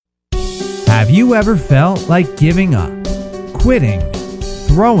Have you ever felt like giving up, quitting,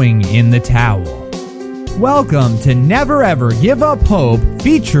 throwing in the towel? Welcome to Never Ever Give Up Hope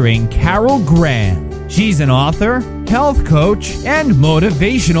featuring Carol Graham. She's an author, health coach, and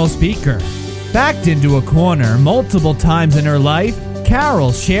motivational speaker. Backed into a corner multiple times in her life,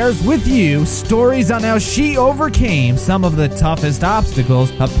 Carol shares with you stories on how she overcame some of the toughest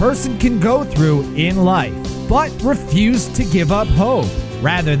obstacles a person can go through in life, but refused to give up hope.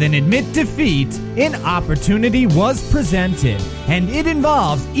 Rather than admit defeat, an opportunity was presented, and it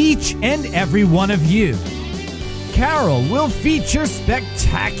involves each and every one of you. Carol will feature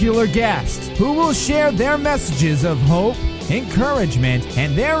spectacular guests who will share their messages of hope, encouragement,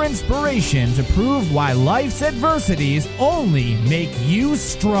 and their inspiration to prove why life's adversities only make you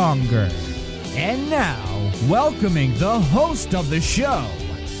stronger. And now, welcoming the host of the show,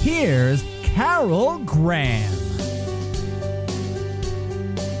 here's Carol Graham.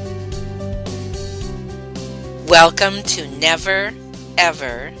 Welcome to Never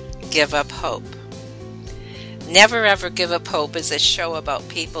Ever Give Up Hope. Never Ever Give Up Hope is a show about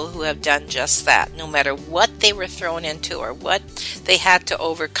people who have done just that. No matter what they were thrown into or what they had to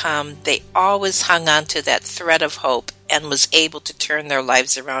overcome, they always hung on to that thread of hope and was able to turn their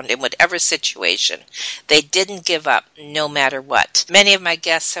lives around in whatever situation. They didn't give up no matter what. Many of my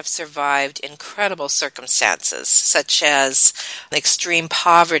guests have survived incredible circumstances, such as extreme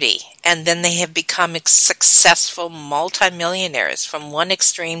poverty, and then they have become successful multimillionaires from one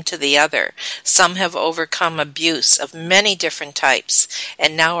extreme to the other. Some have overcome abuse of many different types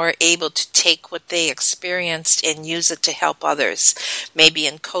and now are able to take what they experienced and use it to help others, maybe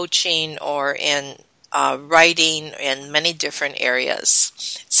in coaching or in writing in many different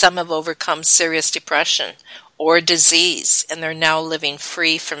areas. Some have overcome serious depression or disease, and they're now living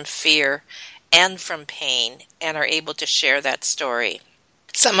free from fear and from pain and are able to share that story.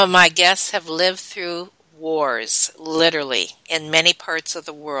 Some of my guests have lived through wars, literally, in many parts of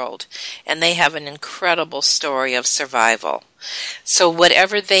the world, and they have an incredible story of survival. So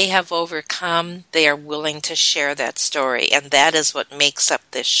whatever they have overcome, they are willing to share that story, and that is what makes up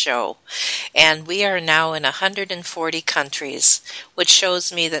this show. And we are now in 140 countries, which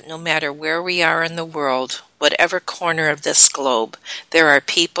shows me that no matter where we are in the world, whatever corner of this globe, there are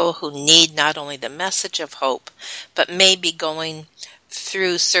people who need not only the message of hope, but may be going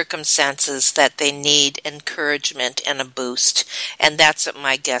through circumstances that they need encouragement and a boost. And that's what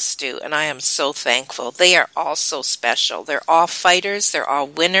my guests do. And I am so thankful. They are all so special. They're all fighters. They're all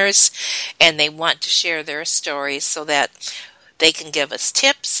winners. And they want to share their stories so that they can give us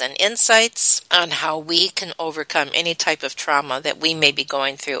tips and insights on how we can overcome any type of trauma that we may be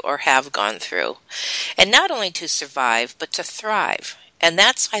going through or have gone through. And not only to survive, but to thrive. And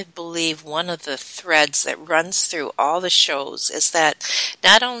that's, I believe, one of the threads that runs through all the shows is that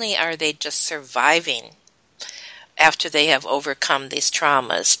not only are they just surviving after they have overcome these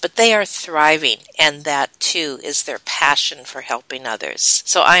traumas, but they are thriving, and that too is their passion for helping others.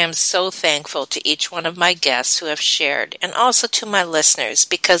 So I am so thankful to each one of my guests who have shared, and also to my listeners,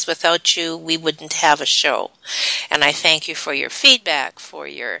 because without you, we wouldn't have a show. And I thank you for your feedback, for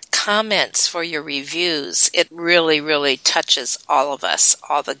your comments, for your reviews. It really, really touches all of us,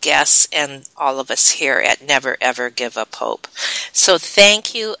 all the guests, and all of us here at Never Ever Give Up Hope. So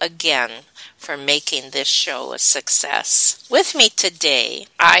thank you again for making this show a success. With me today,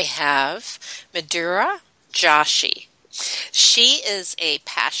 I have Madhura Joshi. She is a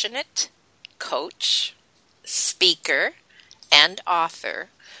passionate coach, speaker, and author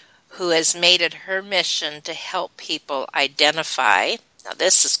who has made it her mission to help people identify, now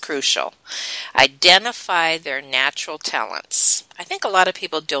this is crucial, identify their natural talents. I think a lot of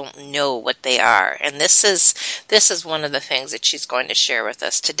people don't know what they are, and this is one of the things that she's going to share with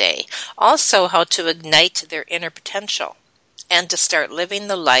us today. Also, how to ignite their inner potential and to start living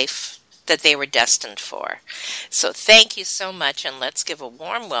the life that they were destined for. So thank you so much, and let's give a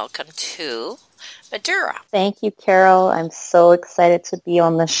warm welcome to Madhura. Thank you, Carol. I'm so excited to be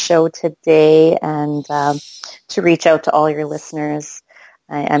on the show today and to reach out to all your listeners.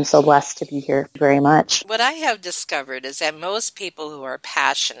 I am so blessed to be here very much. What I have discovered is that most people who are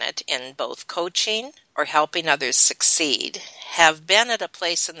passionate in both coaching or helping others succeed have been at a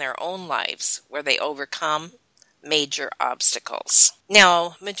place in their own lives where they overcome major obstacles.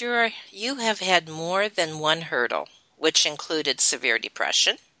 Now, Madhura, you have had more than one hurdle, which included severe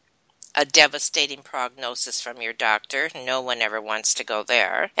depression, a devastating prognosis from your doctor, no one ever wants to go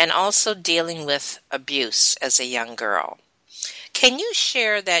there, and also dealing with abuse as a young girl. Can you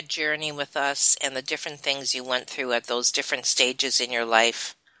share that journey with us and the different things you went through at those different stages in your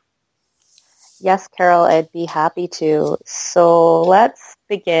life? Yes, Carol, I'd be happy to. So let's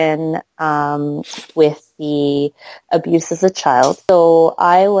begin with the abuse as a child. So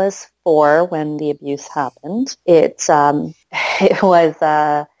I was 4 when the abuse happened. It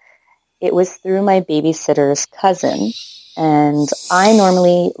was through my babysitter's cousin, and I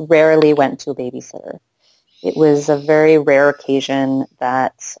normally rarely went to a babysitter. It was a very rare occasion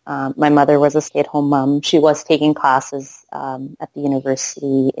that my mother was a stay-at-home mom. She was taking classes at the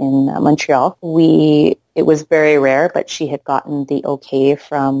university in Montreal. It was very rare, but she had gotten the okay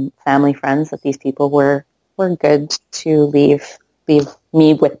from family friends that these people were good to leave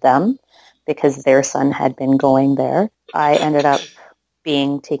me with them because their son had been going there. I ended up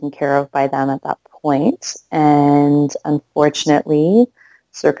being taken care of by them at that point, and unfortunately,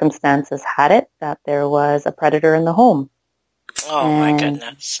 circumstances had it that there was a predator in the home. Oh, my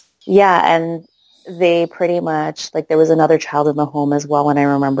goodness. Yeah, and they pretty much, like, there was another child in the home as well, and I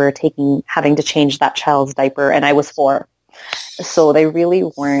remember having to change that child's diaper, and I was 4. So they really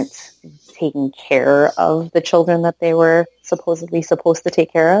weren't taking care of the children that they were supposedly supposed to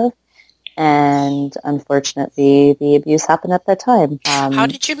take care of. And unfortunately, the abuse happened at that time. How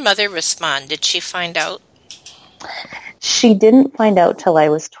did your mother respond? Did she find out? She didn't find out till I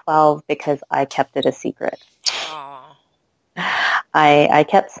was 12 because I kept it a secret. Oh. I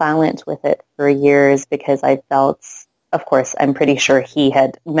kept silent with it for years because I felt, of course, I'm pretty sure he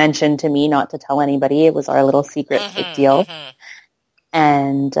had mentioned to me not to tell anybody. It was our little secret big deal.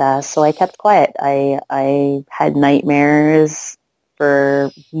 And so I kept quiet. I had nightmares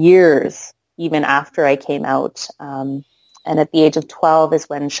for years, even after I came out. And at the age of 12 is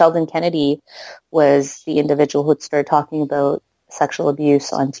when Sheldon Kennedy was the individual who had started talking about sexual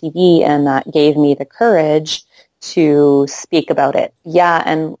abuse on TV, and that gave me the courage to speak about it. Yeah,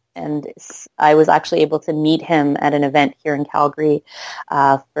 and I was actually able to meet him at an event here in Calgary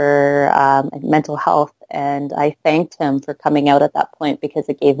for mental health, and I thanked him for coming out at that point because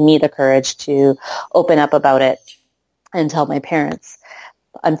it gave me the courage to open up about it and tell my parents.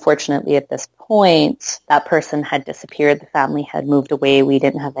 Unfortunately, at this point, that person had disappeared. The family had moved away. We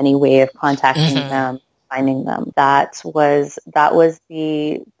didn't have any way of contacting them, finding them. That was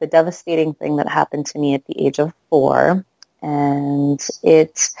the devastating thing that happened to me at the age of 4. And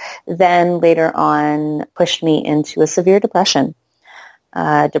it then later on pushed me into a severe depression.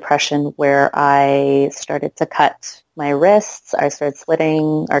 Depression where I started to cut my wrists. I started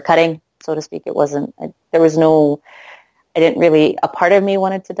slitting or cutting, so to speak. I didn't really, a part of me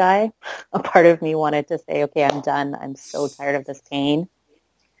wanted to die. A part of me wanted to say, okay, I'm done. I'm so tired of this pain.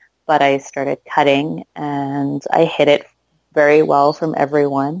 But I started cutting, and I hid it very well from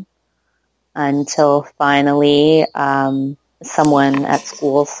everyone until finally someone at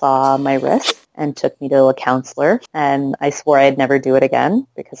school saw my wrist and took me to a counselor. And I swore I'd never do it again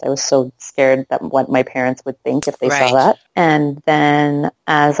because I was so scared that what my parents would think if they saw that. And then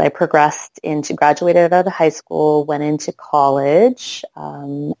as I progressed into, graduated out of high school, went into college,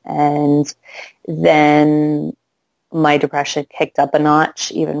 and then my depression kicked up a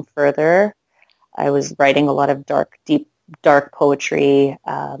notch even further. I was writing a lot of dark poetry,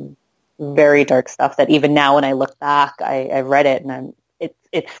 very dark stuff that even now when I look back, I read it and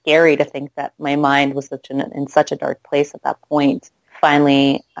it's scary to think that my mind was in such a dark place at that point.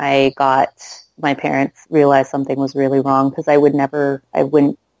 Finally, my parents realized something was really wrong because I would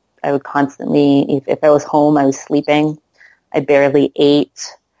constantly, if I was home, I was sleeping. I barely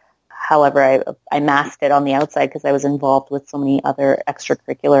ate. However, I masked it on the outside because I was involved with so many other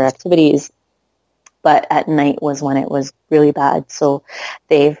extracurricular activities. But at night was when it was really bad. So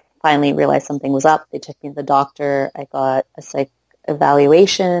they finally realized something was up. They took me to the doctor. I got a psych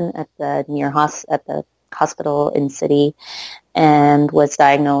evaluation at the hospital in city and was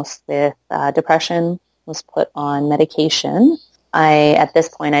diagnosed with depression, was put on medication. At this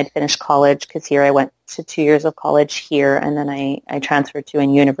point, I'd finished college because here I went to 2 years of college here, and then I transferred to a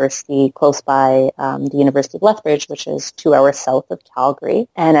university close by, the University of Lethbridge, which is 2 hours south of Calgary.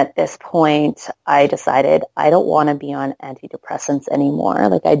 And at this point, I decided I don't want to be on antidepressants anymore.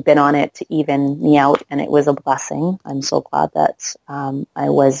 Like, I'd been on it to even me out, and it was a blessing. I'm so glad that I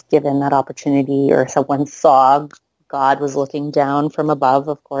was given that opportunity, or someone saw God was looking down from above,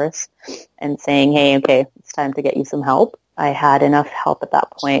 of course, and saying, hey, okay, it's time to get you some help. I had enough help at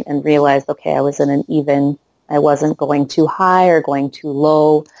that point and realized, okay, I wasn't going too high or going too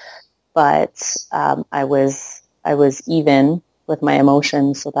low, but I was even with my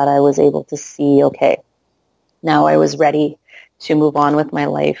emotions so that I was able to see, okay, now I was ready to move on with my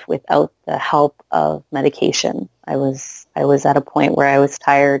life without the help of medication. I was at a point where I was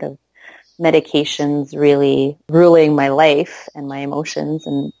tired of medications really ruling my life and my emotions,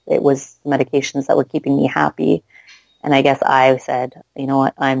 and it was medications that were keeping me happy And I guess I said, you know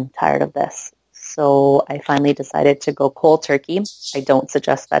what, I'm tired of this. So I finally decided to go cold turkey. I don't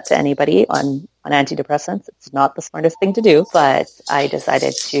suggest that to anybody on antidepressants. It's not the smartest thing to do, but I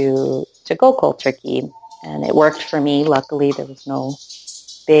decided to go cold turkey, and it worked for me. Luckily, there was no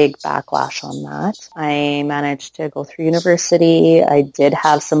big backlash on that. I managed to go through university. I did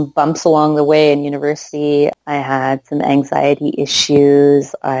have some bumps along the way in university. I had some anxiety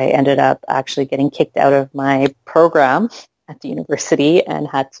issues. I ended up actually getting kicked out of my program at the university and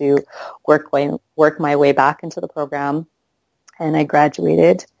had to work my way back into the program. And I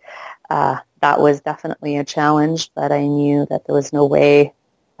graduated. That was definitely a challenge, but I knew that there was no way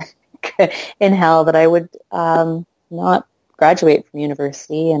in hell that I would not graduate from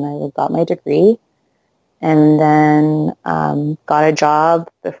university, and I got my degree and then got a job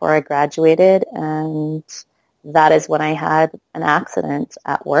before I graduated, and that is when I had an accident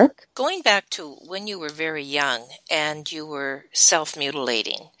at work. Going back to when you were very young and you were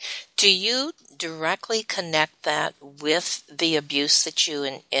self-mutilating, do you directly connect that with the abuse that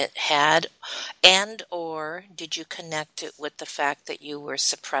you had, and or did you connect it with the fact that you were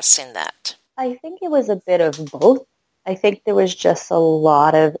suppressing that? I think it was a bit of both. I think there was just a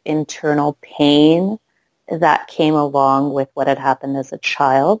lot of internal pain that came along with what had happened as a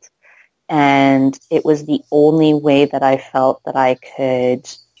child. And it was the only way that I felt that I could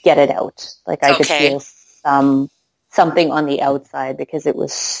get it out. Like I could feel something on the outside, because it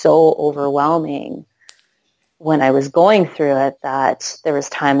was so overwhelming when I was going through it that there was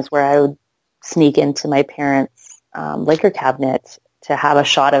times where I would sneak into my parents' liquor cabinet to have a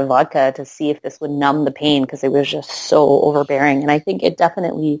shot of vodka to see if this would numb the pain, because it was just so overbearing. And I think it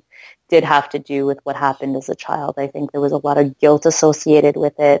definitely did have to do with what happened as a child. I think there was a lot of guilt associated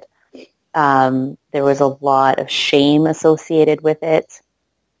with it. There was a lot of shame associated with it.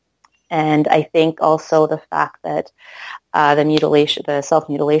 And I think also the fact that the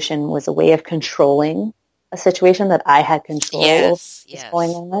self-mutilation was a way of controlling a situation that I had control over what was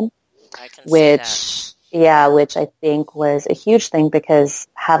going on. I can see that. Which I think was a huge thing, because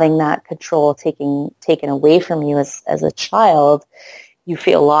having that control taken away from you as a child, you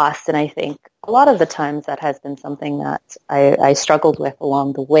feel lost. And I think a lot of the times that has been something that I struggled with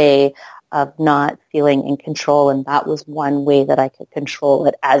along the way, of not feeling in control. And that was one way that I could control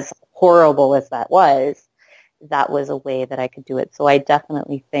it. As horrible as that was a way that I could do it. So I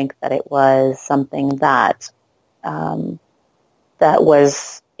definitely think that it was something that that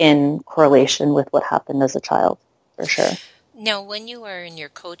was in correlation with what happened as a child, for sure. Now, when you are in your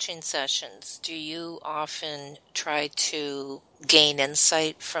coaching sessions, do you often try to gain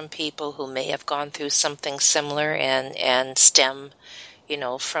insight from people who may have gone through something similar and stem,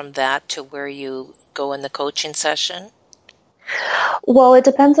 from that to where you go in the coaching session? Well, it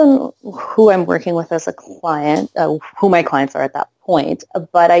depends on who I'm working with as a client, who my clients are at that point.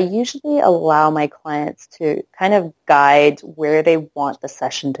 But I usually allow my clients to kind of guide where they want the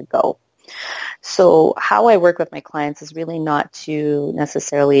session to go. So how I work with my clients is really not to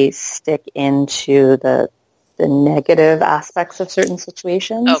necessarily stick into the negative aspects of certain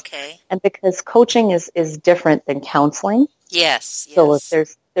situations. Okay. And because coaching is different than counseling. Yes. So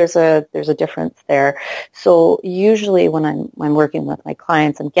there's a difference there. So usually when I'm working with my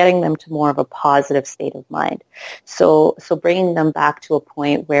clients, I'm getting them to more of a positive state of mind. So bringing them back to a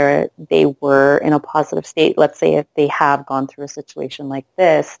point where they were in a positive state. Let's say if they have gone through a situation like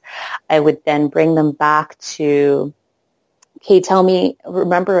this, I would then bring them back to, okay,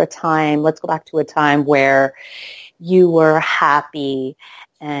 remember a time, let's go back to a time where you were happy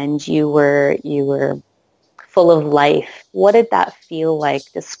and you were full of life. What did that feel like?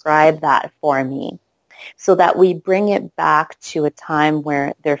 Describe that for me. So that we bring it back to a time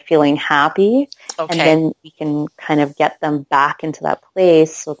where they're feeling happy. Okay. And then we can kind of get them back into that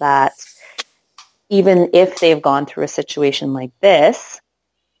place, so that even if they've gone through a situation like this,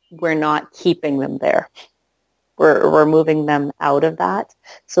 we're not keeping them there. We're moving them out of that,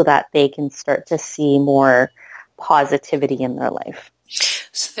 so that they can start to see more positivity in their life.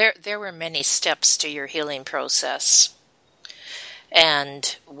 So there were many steps to your healing process.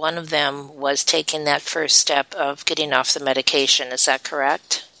 And one of them was taking that first step of getting off the medication. Is that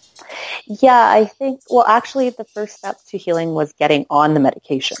correct? Yeah, I think, actually the first step to healing was getting on the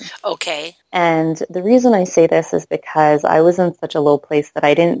medication. Okay. And the reason I say this is because I was in such a low place that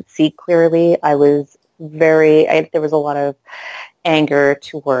I didn't see clearly. I was there was a lot of anger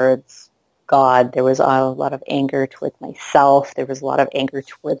towards God. There was a lot of anger towards myself. There was a lot of anger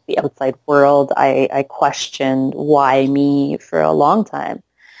towards the outside world. I questioned why me for a long time.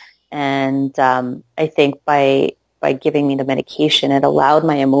 And I think by by giving me the medication, it allowed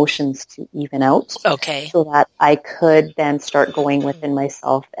my emotions to even out. Okay. So that I could then start going within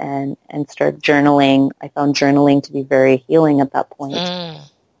myself and start journaling. I found journaling to be very healing at that point.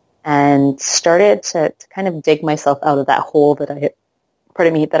 And started to kind of dig myself out of that hole that I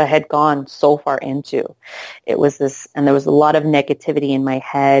had gone so far into. It was this, and there was a lot of negativity in my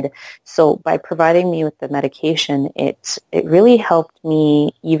head. So by providing me with the medication, it really helped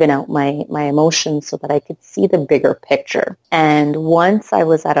me even out my emotions so that I could see the bigger picture. And once I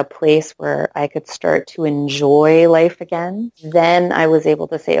was at a place where I could start to enjoy life again, then I was able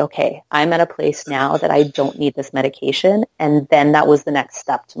to say, okay, I'm at a place now that I don't need this medication. And then that was the next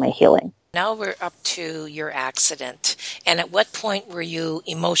step to my healing. Now we're up to your accident. And at what point were you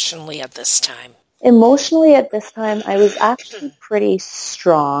emotionally at this time? Emotionally at this time, I was actually pretty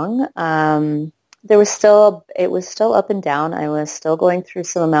strong. It was still up and down. I was still going through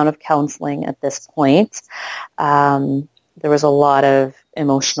some amount of counseling at this point. There was a lot of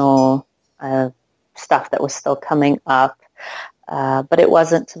emotional stuff that was still coming up, but it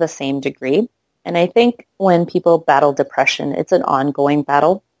wasn't to the same degree. And I think when people battle depression, it's an ongoing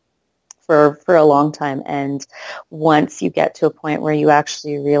battle for a long time. And once you get to a point where you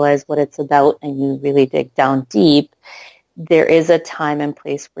actually realize what it's about and you really dig down deep, there is a time and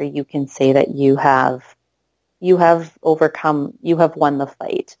place where you can say that you have overcome, you have won the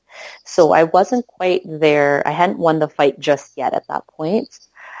fight. So I wasn't quite there. I hadn't won the fight just yet at that point.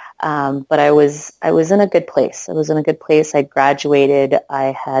 But I was in a good place. I was in a good place. I graduated.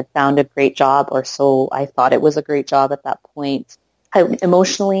 I had found a great job, or so I thought it was a great job at that point.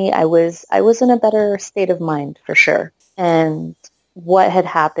 Emotionally, I was in a better state of mind for sure. And what had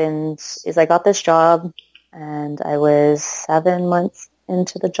happened is I got this job, and I was 7 months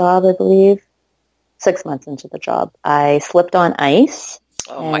into the job, I believe. 6 months into the job. I slipped on ice.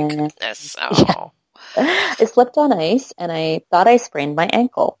 Oh my goodness. Oh. Yeah. I slipped on ice, and I thought I sprained my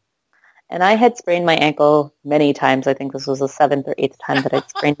ankle. And I had sprained my ankle many times. I think this was the 7th or 8th time that I'd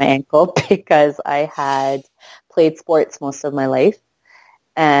sprained my ankle because I had played sports most of my life.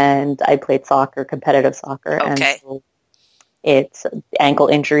 And I played soccer, competitive soccer. Okay. And so ankle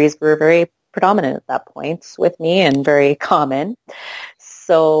injuries were very predominant at that point with me and very common.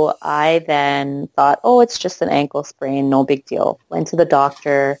 So I then thought, oh, it's just an ankle sprain, no big deal. Went to the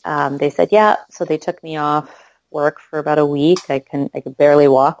doctor. They said, yeah. So they took me off work for about a week. I could barely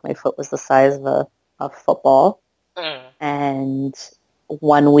walk. My foot was the size of a football. And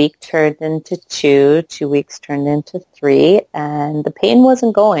 1 week turned into 2 weeks turned into 3, and the pain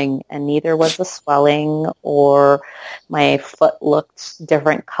wasn't going, and neither was the swelling, or my foot looked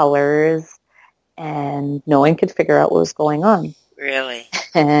different colors, and no one could figure out what was going on. Really?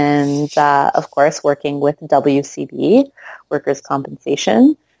 And of course, working with WCB, workers'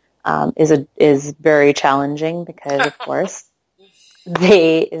 compensation, is very challenging because, of course,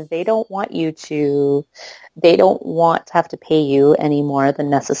 they don't want to have to pay you any more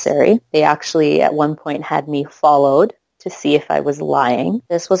than necessary. They actually at one point had me followed to see if I was lying.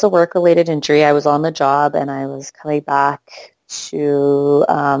 This was a work-related injury. I was on the job and I was coming back to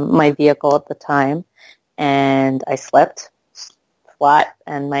my vehicle at the time, and I slipped flat,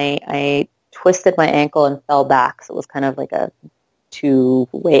 and I twisted my ankle and fell back. So it was kind of like a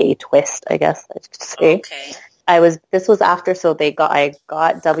two-way twist, I guess I should say. Okay. This was after, so I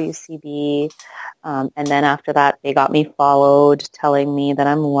got WCB, and then after that they got me followed, telling me that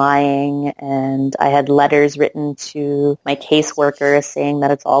I'm lying, and I had letters written to my caseworker saying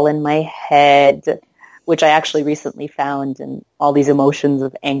that it's all in my head, which I actually recently found, and all these emotions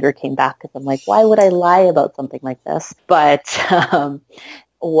of anger came back because I'm like, why would I lie about something like this? But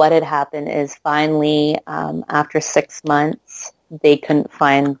what had happened is finally, after 6 months, they couldn't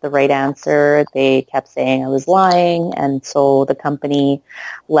find the right answer. They kept saying I was lying, and so the company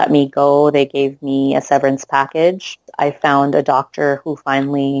let me go. They gave me a severance package. I found a doctor who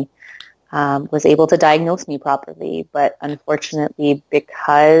finally was able to diagnose me properly, but unfortunately,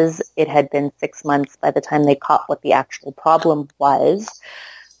 because it had been 6 months by the time they caught what the actual problem was,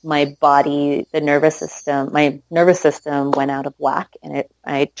 my body, my nervous system went out of whack, and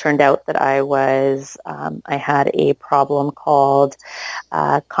it turned out that I had a problem called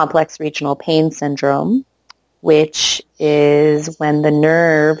complex regional pain syndrome, which is when the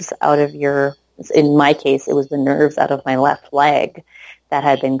nerves in my case, it was the nerves out of my left leg that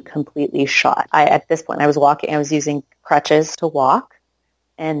had been completely shot. At this point, I was using crutches to walk,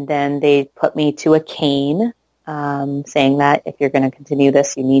 and then they put me to a cane, saying that if you're going to continue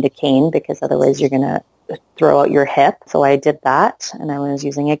this, you need a cane because otherwise you're going to throw out your hip. So I did that, and I was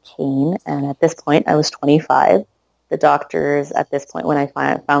using a cane, and at this point I was 25. the doctors at this point, when I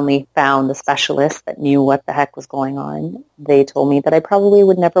finally found the specialist that knew what the heck was going on, they told me that I probably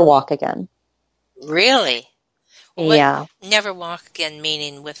would never walk again. Really? Yeah. Never walk again,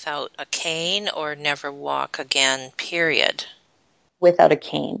 meaning without a cane, or never walk again, period? Without a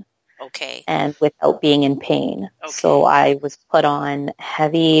cane. Okay. And without being in pain. Okay. So I was put on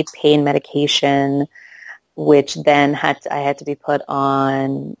heavy pain medication, which then I had to be put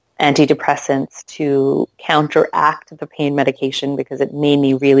on antidepressants to counteract the pain medication because it made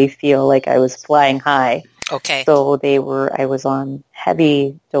me really feel like I was flying high. Okay. So I was on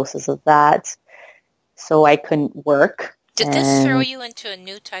heavy doses of that. So I couldn't work. Did this throw you into a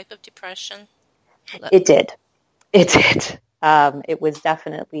new type of depression? It did. It did. It was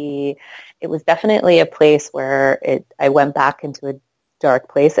definitely a place where I went back into a dark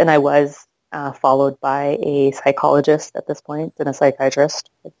place, and I was followed by a psychologist at this point and a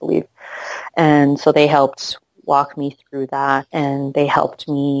psychiatrist, I believe. And so they helped walk me through that, and they helped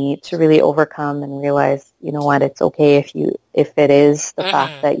me to really overcome and realize, you know what, it's okay if it is the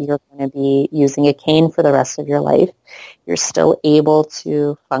fact that you're going to be using a cane for the rest of your life, you're still able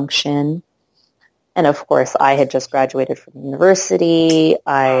to function. And of course, I had just graduated from university.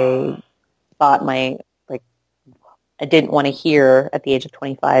 I thought I didn't want to hear at the age of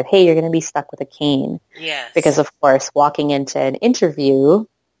 25, hey, you're going to be stuck with a cane. Yes. Because, of course, walking into an interview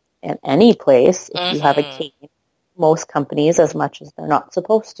at any place, if you have a cane, most companies, as much as they're not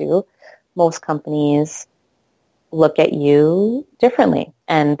supposed to, most companies look at you differently,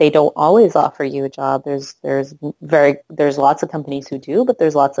 and they don't always offer you a job. There's lots of companies who do, but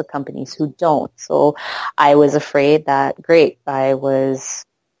there's lots of companies who don't. So I was afraid that, great, I was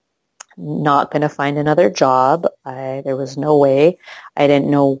not going to find another job. There was no way. I didn't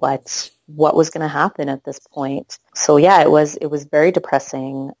know what was going to happen at this point. So yeah, it was very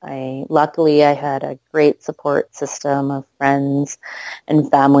depressing. Luckily I had a great support system of friends and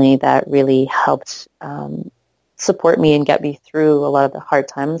family that really helped support me and get me through a lot of the hard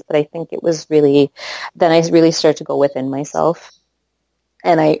times. But I think it was then I really started to go within myself.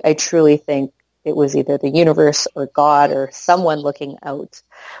 And I truly think it was either the universe or God or someone looking out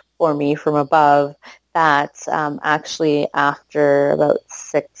for me from above that actually after about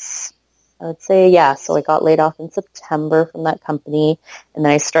 6, I would say, yeah, so I got laid off in September from that company, and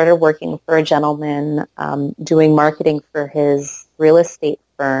then I started working for a gentleman doing marketing for his real estate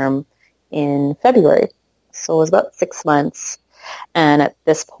firm in February. So it was about 6 months, and at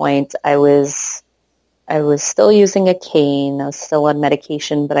this point I was still using a cane. I was still on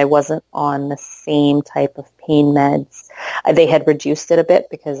medication, but I wasn't on the same type of pain meds. They had reduced it a bit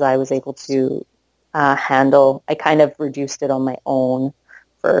because I was able to I kind of reduced it on my own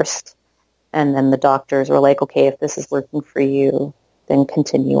first. And then the doctors were like, okay, if this is working for you, then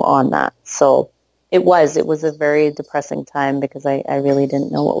continue on that. So it was a very depressing time because I really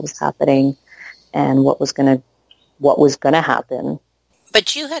didn't know what was happening and what was going to happen.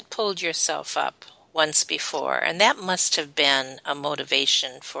 But you had pulled yourself up once before, and that must have been a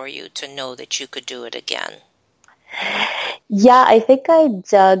motivation for you to know that you could do it again. Yeah, I think I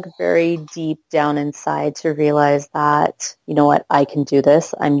dug very deep down inside to realize that, you know what, I can do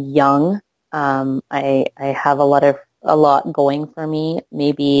this. I'm young. I have a lot going for me,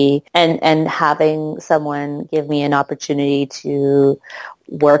 maybe, and having someone give me an opportunity to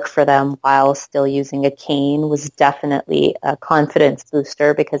work for them while still using a cane was definitely a confidence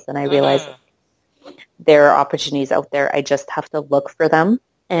booster, because then I realized there are opportunities out there. I just have to look for them.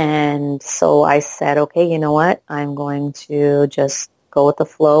 And so I said, okay, you know what? I'm going to just go with the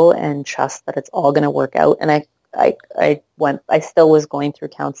flow and trust that it's all going to work out. And I still was going through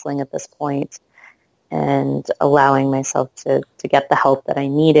counseling at this point and allowing myself to get the help that I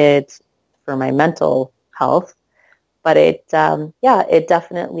needed for my mental health. But it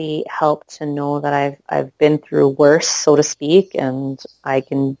definitely helped to know that I've been through worse, so to speak, and I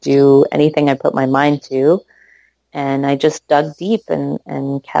can do anything I put my mind to. And I just dug deep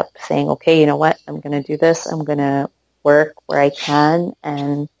and kept saying, okay, you know what? I'm going to do this. I'm going to work where I can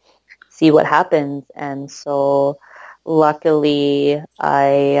and see what happens. And so luckily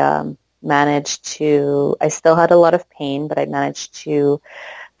I still had a lot of pain, but I managed to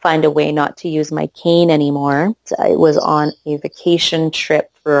find a way not to use my cane anymore. I was on a vacation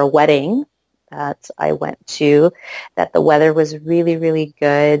trip for a wedding that I went to, that the weather was really, really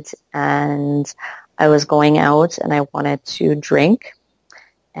good, and I was going out and I wanted to drink.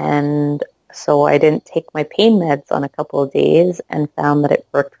 And so I didn't take my pain meds on a couple of days and found that it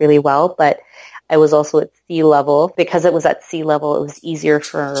worked really well. But I was also at sea level. Because it was at sea level, it was easier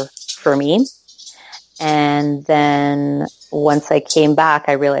for me. And then once I came back,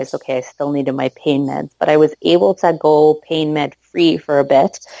 I realized, okay, I still needed my pain meds, but I was able to go pain med free for a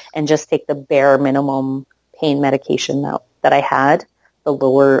bit and just take the bare minimum pain medication that I had, the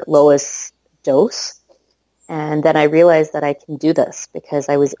lowest dose. And then I realized that I can do this because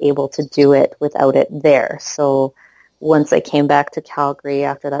I was able to do it without it there. So once I came back to Calgary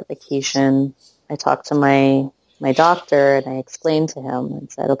after that vacation, I talked to my doctor and I explained to him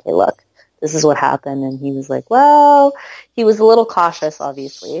and said, okay, look, this is what happened. And he was like, well, he was a little cautious,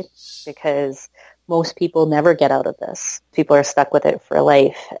 obviously, because most people never get out of this. People are stuck with it for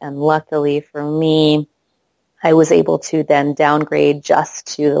life. And luckily for me, I was able to then downgrade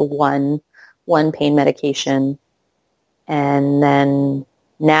just to the one pain medication and then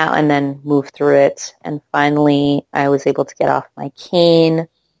move through it. And finally, I was able to get off my cane.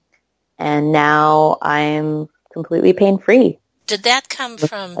 And now I'm completely pain-free. Did that come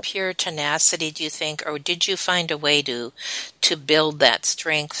from pure tenacity, do you think, or did you find a way to build that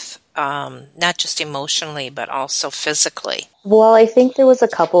strength, not just emotionally, but also physically? Well, I think there was a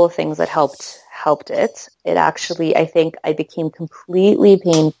couple of things that helped it. It actually, I think I became completely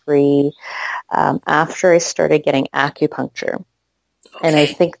pain-free after I started getting acupuncture. Okay. And I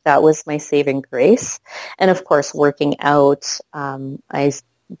think that was my saving grace. And of course, working out, I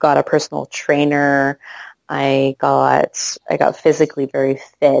got a personal trainer. I got physically very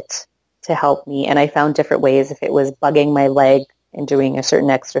fit to help me, and I found different ways. If it was bugging my leg and doing a certain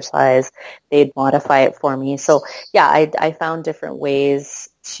exercise, they'd modify it for me. So yeah, I found different ways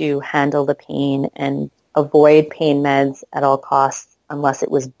to handle the pain and avoid pain meds at all costs unless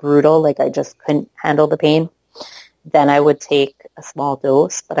it was brutal, like I just couldn't handle the pain. Then I would take a small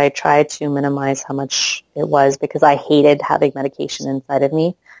dose, but I tried to minimize how much it was because I hated having medication inside of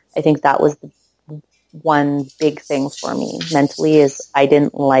me. I think that was the one big thing for me mentally is I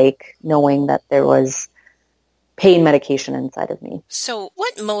didn't like knowing that there was pain medication inside of me. So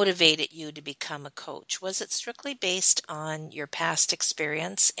what motivated you to become a coach? Was it strictly based on your past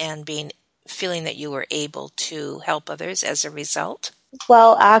experience and feeling that you were able to help others as a result?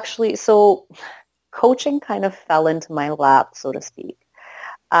 Well, actually, so coaching kind of fell into my lap, so to speak.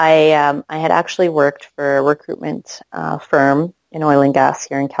 I had actually worked for a recruitment firm in oil and gas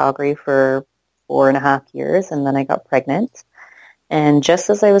here in Calgary for 4.5 years, and then I got pregnant. And just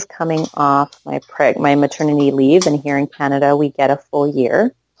as I was coming off my maternity leave, and here in Canada we get a full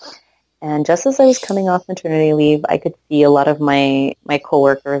year, and just as I was coming off maternity leave, I could see a lot of my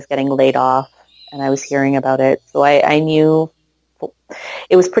coworkers getting laid off, and I was hearing about it. So I knew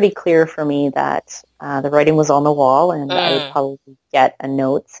it was pretty clear for me that the writing was on the wall, and I would probably get a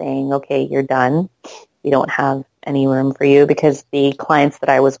note saying, okay, you're done. We don't have any room for you, because the clients that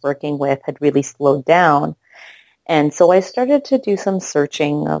I was working with had really slowed down. And so I started to do some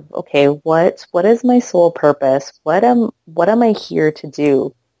searching of, okay, what is my sole purpose? What am I here to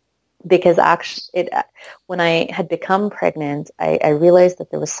do? Because actually, when I had become pregnant, I realized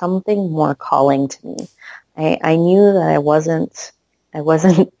that there was something more calling to me. I knew that I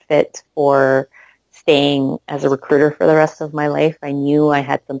wasn't fit for staying as a recruiter for the rest of my life. I knew I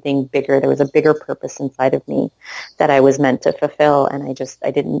had something bigger. There was a bigger purpose inside of me that I was meant to fulfill, and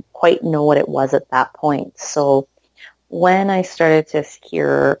I didn't quite know what it was at that point. So when I started to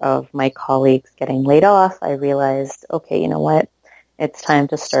hear of my colleagues getting laid off, I realized, okay, you know what? It's time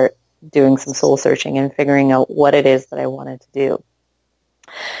to start doing some soul searching and figuring out what it is that I wanted to do.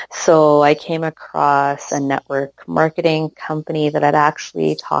 So I came across a network marketing company that had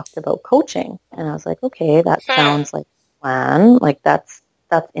actually talked about coaching. And I was like, okay, that sounds like a plan. Like that's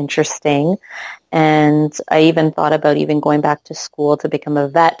interesting. And I even thought about even going back to school to become a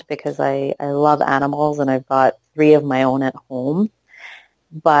vet because I love animals and I've got 3 of my own at home.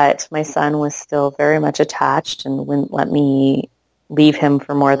 But my son was still very much attached and wouldn't let me leave him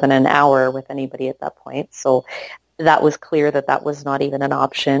for more than an hour with anybody at that point. So that was clear that was not even an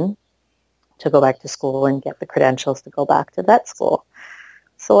option to go back to school and get the credentials to go back to vet school.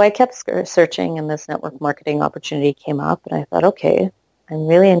 So I kept searching, and this network marketing opportunity came up, and I thought, okay, I'm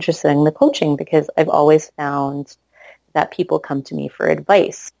really interested in the coaching because I've always found that people come to me for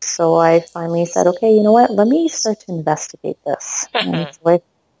advice. So I finally said, okay, you know what, let me start to investigate this. And so I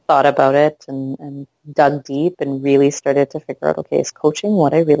thought about it and dug deep and really started to figure out, okay, is coaching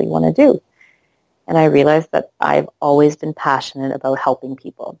what I really want to do? And I realized that I've always been passionate about helping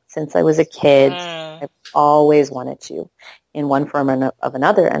people. Since I was a kid, I've always wanted to, in one form or of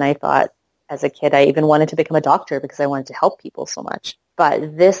another. And I thought, as a kid, I even wanted to become a doctor because I wanted to help people so much.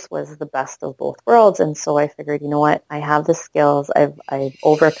 But this was the best of both worlds. And so I figured, you know what, I have the skills. I've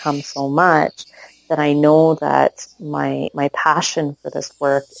overcome so much then I know that my passion for this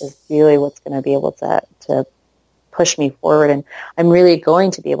work is really what's going to be able to push me forward. And I'm really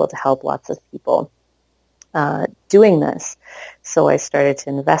going to be able to help lots of people doing this. So I started to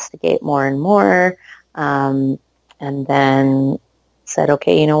investigate more and more, and then said,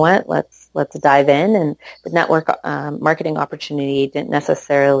 okay, you know what, let's dive in. And the network marketing opportunity didn't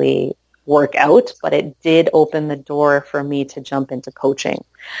necessarily work out, but it did open the door for me to jump into coaching.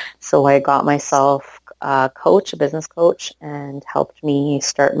 So I got myself a business coach, and helped me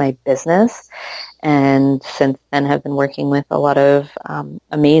start my business. And since then have been working with a lot of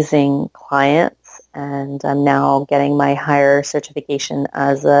amazing clients, and I'm now getting my higher certification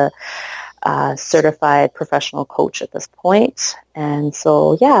as a certified professional coach at this point. And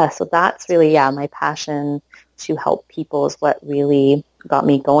so that's really, my passion to help people is what really got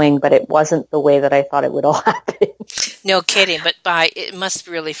me going, but it wasn't the way that I thought it would all happen. No kidding, but it must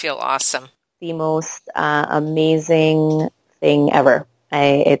really feel awesome. The most amazing thing ever.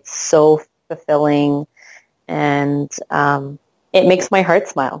 It's so fulfilling, and it makes my heart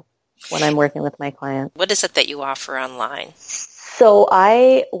smile when I'm working with my clients. What is it that you offer online? So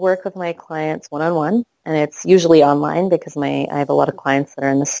I work with my clients one-on-one, and it's usually online because I have a lot of clients that are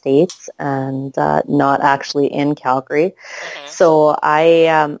in the States and not actually in Calgary. Mm-hmm. So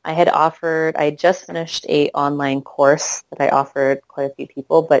I just finished a online course that I offered quite a few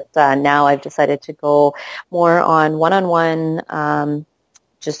people, but now I've decided to go more on one-on-one,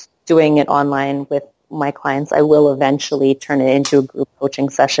 just doing it online with my clients. I will eventually turn it into a group coaching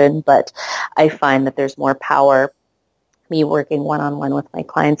session, but I find that there's more power me working one-on-one with my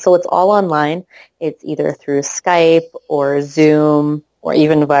clients. So it's all online. It's either through Skype or Zoom or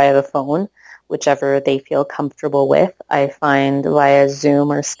even via the phone, whichever they feel comfortable with. I find via Zoom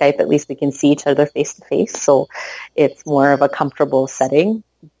or Skype, at least we can see each other face to face. So it's more of a comfortable setting,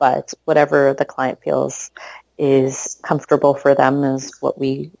 but whatever the client feels is comfortable for them is what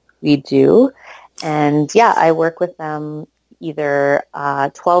we do. And I work with them either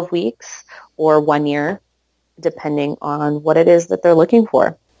 12 weeks or 1 year, depending on what it is that they're looking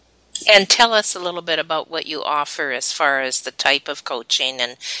for. And tell us a little bit about what you offer as far as the type of coaching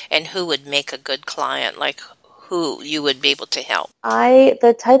and who would make a good client, like who you would be able to help.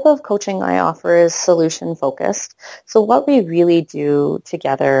 The type of coaching I offer is solution focused. So what we really do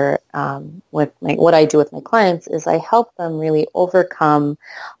together what I do with my clients is I help them really overcome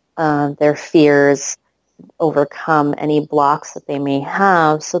their fears, overcome any blocks that they may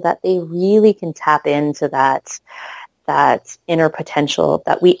have, so that they really can tap into that inner potential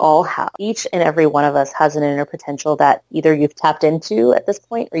that we all have. Each and every one of us has an inner potential that either you've tapped into at this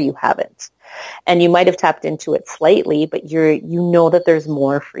point or you haven't. And you might have tapped into it slightly, but you know that there's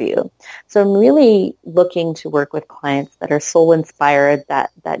more for you. So I'm really looking to work with clients that are soul inspired,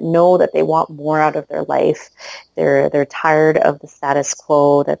 that know that they want more out of their life. They're tired of the status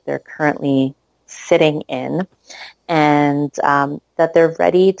quo that they're currently sitting in, and that they're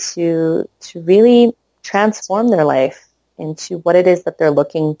ready to really transform their life into what it is that they're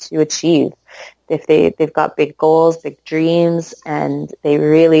looking to achieve. If they've got big goals, big dreams, and they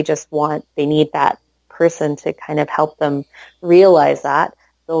really they need that person to kind of help them realize that,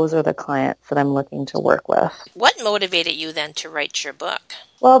 those are the clients that I'm looking to work with. What motivated you then to write your book?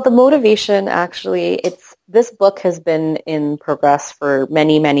 Well, the motivation actually, this book has been in progress for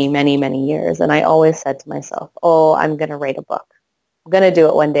many, many, many, many years. And I always said to myself, I'm going to write a book. I'm going to do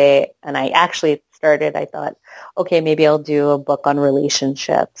it one day. And I actually started, I thought, okay, maybe I'll do a book on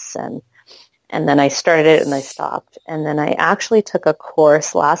relationships. And then I started it and I stopped. And then I actually took a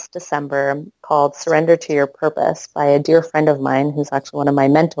course last December called Surrender to Your Purpose by a dear friend of mine who's actually one of my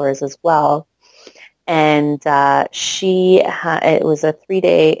mentors as well. And it was a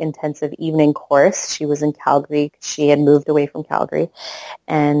 3-day intensive evening course. She was in Calgary. She had moved away from Calgary.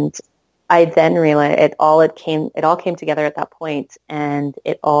 And I then realized it all came together at that point. And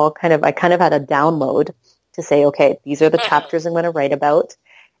I kind of had a download to say, okay, these are the chapters I'm going to write about.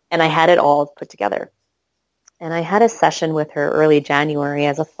 And I had it all put together. And I had a session with her early January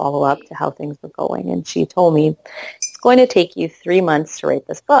as a follow-up to how things were going. And she told me, it's going to take you 3 months to write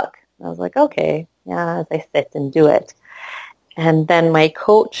this book. And I was like, okay, yeah, as I sit and do it. And then my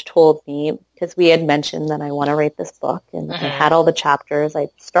coach told me, because we had mentioned that I want to write this book, and I had all the chapters I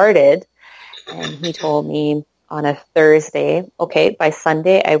started, and he told me on a Thursday, okay, by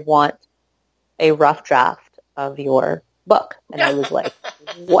Sunday, I want a rough draft of your book. And I was like,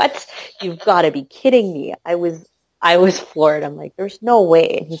 what? You've got to be kidding me. I was floored. I'm like, there's no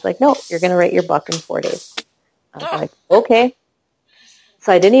way. And he's like, no, you're going to write your book in 4 days. I was like, okay.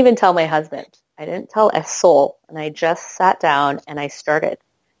 So I didn't even tell my husband. I didn't tell a soul. And I just sat down and I started.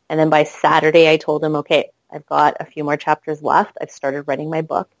 And then by Saturday, I told him, okay, I've got a few more chapters left. I've started writing my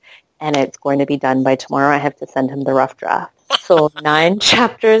book, and it's going to be done by tomorrow. I have to send him the rough draft. So 9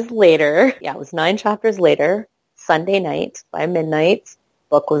 chapters later, it was 9 chapters later, Sunday night by midnight,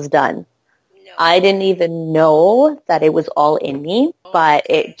 book was done. No. I didn't even know that it was all in me, but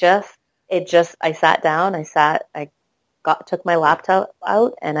it just, I sat down, took my laptop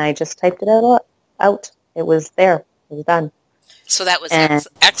out, and I just typed it out. It was there. It was done. So that was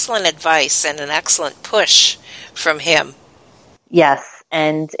excellent advice and an excellent push from him. Yes,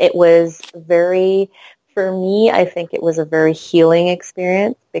 and it was for me, I think it was a very healing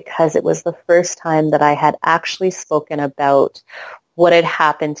experience because it was the first time that I had actually spoken about what had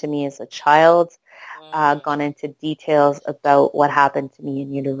happened to me as a child, gone into details about what happened to me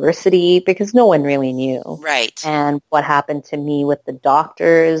in university because no one really knew. Right. And what happened to me with the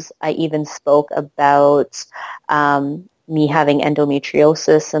doctors. I even spoke about me having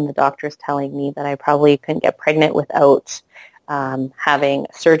endometriosis and the doctors telling me that I probably couldn't get pregnant without having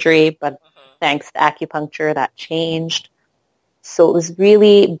surgery, but thanks to acupuncture, that changed. So it was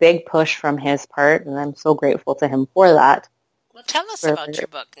really big push from his part, and I'm so grateful to him for that. Well, tell us about your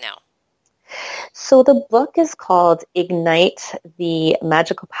book now. So the book is called Ignite the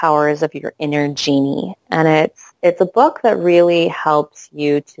Magical Powers of Your Inner Genie, and it's a book that really helps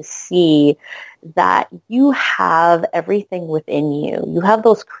you to see that you have everything within you. You have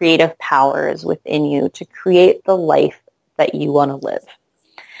those creative powers within you to create the life that you want to live.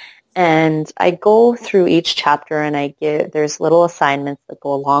 And I go through each chapter and there's little assignments that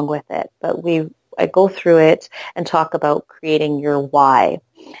go along with it, but I go through it and talk about creating your why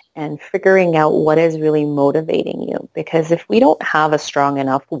and figuring out what is really motivating you. Because if we don't have a strong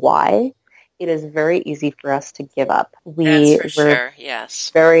enough why, it is very easy for us to give up. That's for sure,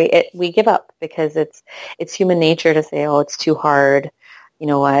 yes. We give up because it's human nature to say, oh, it's too hard. You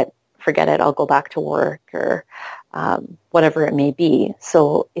know what? Forget it. I'll go back to work or whatever it may be.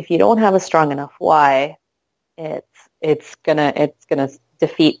 So if you don't have a strong enough why, it's gonna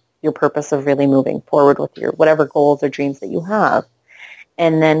defeat your purpose of really moving forward with your whatever goals or dreams that you have.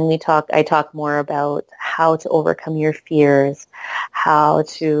 And then I talk more about how to overcome your fears, how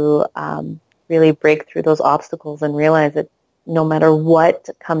to really break through those obstacles and realize that no matter what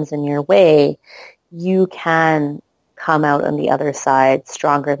comes in your way, you can come out on the other side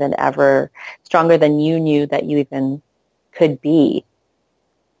stronger than ever, stronger than you knew that you even could be.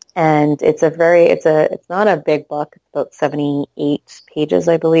 And it's not a big book. It's about 78 pages,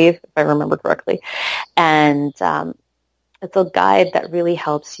 I believe, if I remember correctly. And it's a guide that really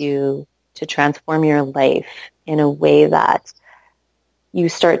helps you to transform your life in a way that you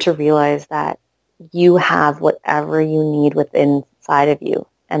start to realize that you have whatever you need within inside of you.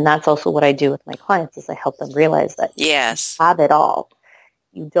 And that's also what I do with my clients is I help them realize that yes, you have it all.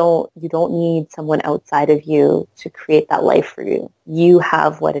 You don't need someone outside of you to create that life for you. You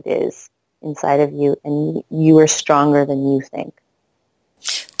have what it is inside of you, and you are stronger than you think.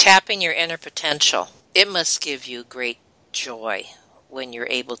 Tapping your inner potential. It must give you great joy when you're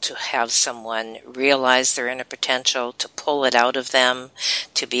able to have someone realize their inner potential, to pull it out of them,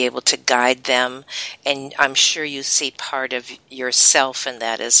 to be able to guide them. And I'm sure you see part of yourself in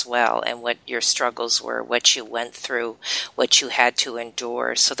that as well, and what your struggles were, what you went through, what you had to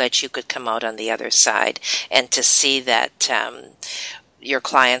endure so that you could come out on the other side, and to see that your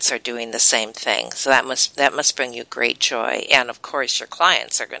clients are doing the same thing. So that must bring you great joy. And of course, your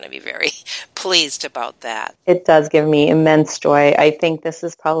clients are going to be very pleased about that. It does give me immense joy. I think this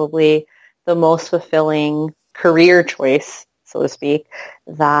is probably the most fulfilling career choice, so to speak,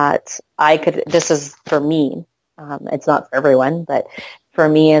 that I could, this is for me. It's not for everyone, but for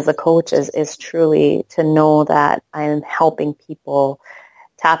me as a coach is truly to know that I am helping people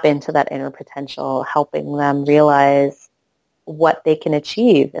tap into that inner potential, helping them realize what they can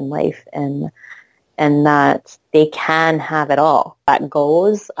achieve in life and that they can have it all. That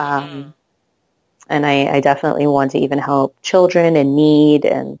goes. And I definitely want to even help children in need.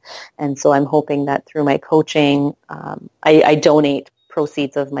 And so I'm hoping that through my coaching, I donate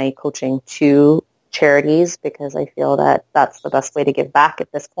proceeds of my coaching to charities because I feel that that's the best way to give back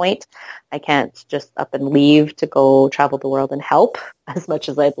at this point. I can't just up and leave to go travel the world and help as much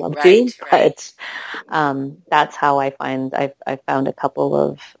as I'd love to, but that's how I find I've found a couple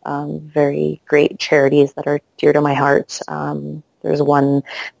of very great charities that are dear to my heart. There's one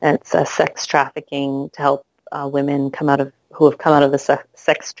that's sex trafficking to help women who have come out of the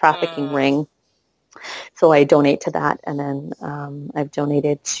sex trafficking ring. So I donate to that, and then I've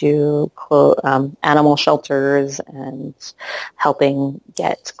donated to animal shelters and helping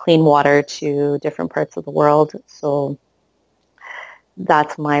get clean water to different parts of the world. So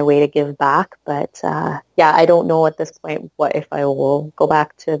that's my way to give back. But I don't know at this point what if I will go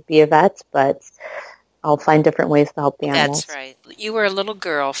back to be a vet, but I'll find different ways to help the animals. That's right. You were a little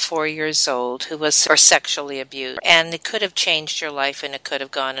girl, 4 years old, who was sexually abused, and it could have changed your life, and it could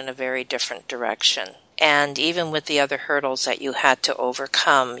have gone in a very different direction. And even with the other hurdles that you had to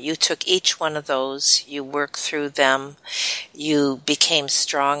overcome, you took each one of those, you worked through them, you became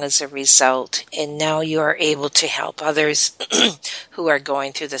strong as a result, and now you are able to help others who are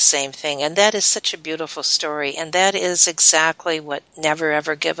going through the same thing. And that is such a beautiful story, and that is exactly what Never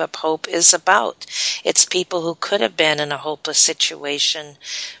Ever Give Up Hope is about. It's people who could have been in a hopeless situation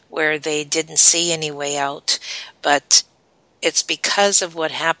where they didn't see any way out, but it's because of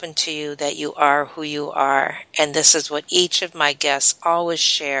what happened to you that you are who you are. And this is what each of my guests always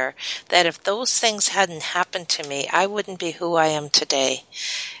share, that if those things hadn't happened to me, I wouldn't be who I am today.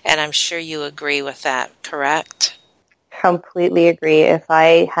 And I'm sure you agree with that, correct? Completely agree. If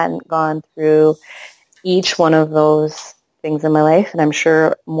I hadn't gone through each one of those things in my life, and I'm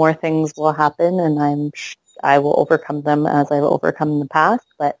sure more things will happen, and I will overcome them as I've overcome in the past,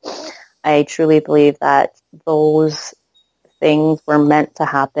 but I truly believe that those things were meant to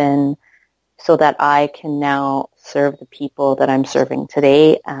happen so that I can now serve the people that I'm serving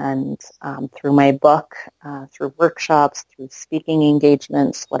today. And through my book, through workshops, through speaking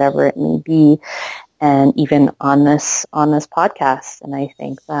engagements, whatever it may be, and even on this podcast. And I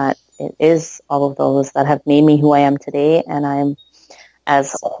think that it is all of those that have made me who I am today. And I'm,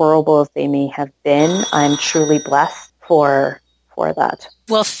 as horrible as they may have been, I'm truly blessed for that.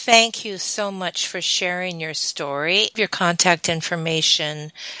 Well, thank you so much for sharing your story, your contact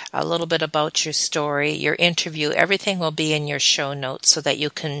information, a little bit about your story, your interview. Everything will be in your show notes so that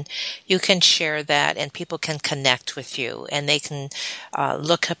you can share that and people can connect with you, and they can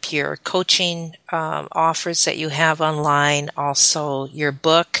look up your coaching offers that you have online. Also, your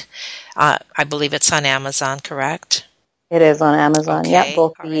book. I believe it's on Amazon, correct? It is on Amazon. Okay. Yeah,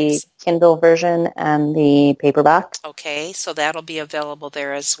 both the Kindle version and the paperback. Okay, so that'll be available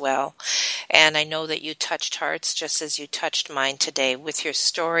there as well. And I know that you touched hearts just as you touched mine today with your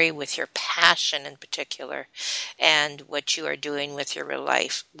story, with your passion in particular, and what you are doing with your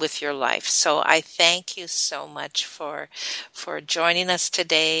life. So I thank you so much for joining us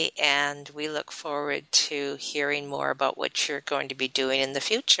today, and we look forward to hearing more about what you're going to be doing in the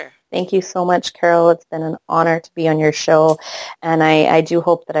future. Thank you so much, Carol. It's been an honor to be on your show, and I do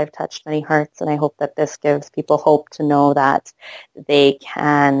hope that I've touched many hearts, and I hope that this gives people hope to know that they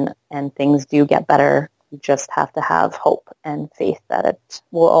can and things do get better. You just have to have hope and faith that it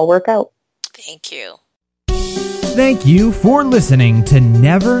will all work out. Thank you. Thank you for listening to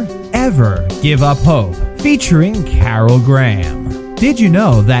Never Ever Give Up Hope, featuring Carol Graham. Did you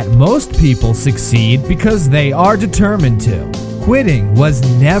know that most people succeed because they are determined to? Quitting was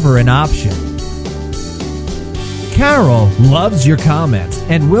never an option. Carol loves your comments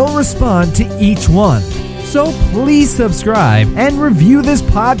and will respond to each one. So please subscribe and review this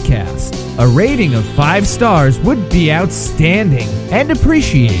podcast. A rating of 5 stars would be outstanding and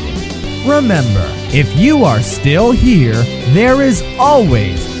appreciated. Remember, if you are still here, there is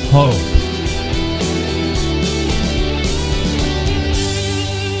always hope.